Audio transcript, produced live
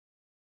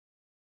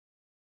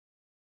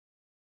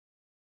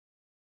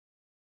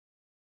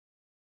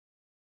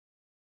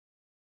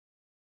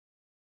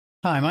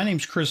Hi, my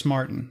name's Chris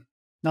Martin.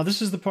 Now,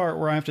 this is the part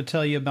where I have to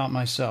tell you about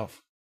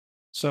myself.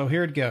 So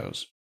here it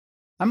goes.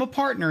 I'm a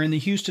partner in the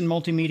Houston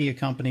multimedia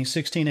company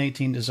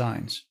 1618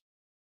 Designs.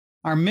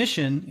 Our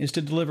mission is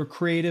to deliver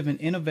creative and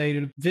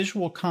innovative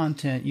visual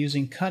content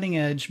using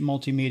cutting-edge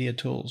multimedia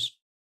tools.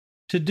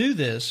 To do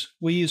this,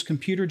 we use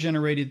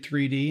computer-generated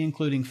 3D,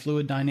 including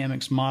fluid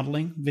dynamics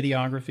modeling,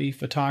 videography,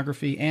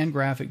 photography, and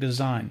graphic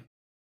design.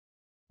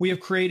 We have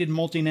created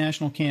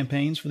multinational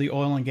campaigns for the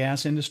oil and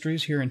gas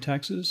industries here in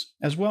Texas,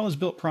 as well as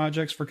built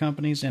projects for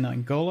companies in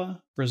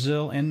Angola,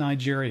 Brazil, and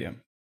Nigeria.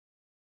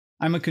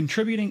 I'm a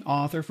contributing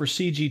author for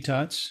CG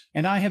Tuts,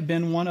 and I have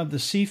been one of the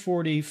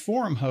C4D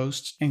forum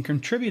hosts and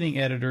contributing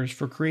editors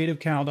for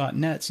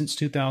CreativeCow.net since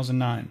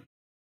 2009.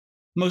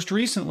 Most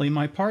recently,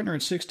 my partner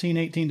at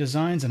 1618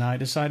 Designs and I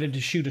decided to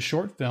shoot a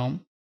short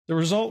film. The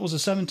result was a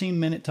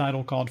 17-minute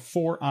title called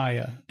For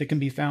Aya that can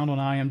be found on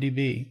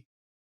IMDb.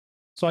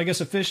 So I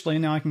guess officially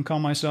now I can call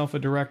myself a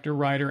director,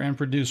 writer, and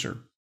producer.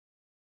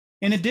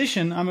 In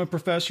addition, I'm a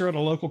professor at a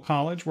local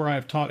college where I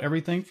have taught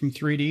everything from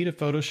 3D to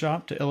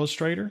Photoshop to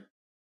Illustrator.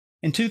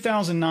 In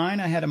 2009,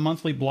 I had a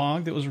monthly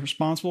blog that was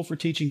responsible for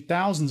teaching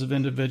thousands of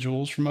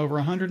individuals from over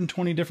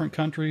 120 different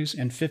countries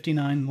and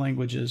 59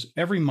 languages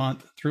every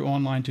month through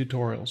online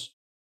tutorials.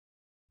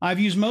 I've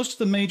used most of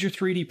the major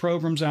 3D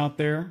programs out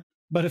there,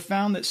 but have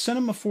found that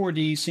Cinema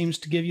 4D seems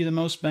to give you the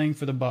most bang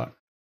for the buck.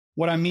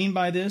 What I mean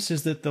by this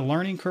is that the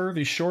learning curve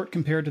is short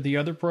compared to the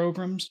other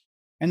programs,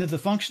 and that the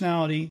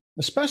functionality,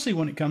 especially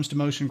when it comes to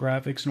motion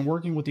graphics and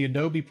working with the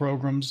Adobe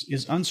programs,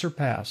 is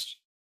unsurpassed.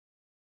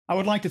 I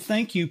would like to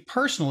thank you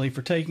personally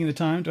for taking the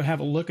time to have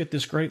a look at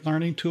this great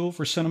learning tool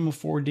for Cinema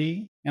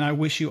 4D, and I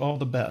wish you all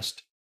the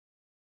best.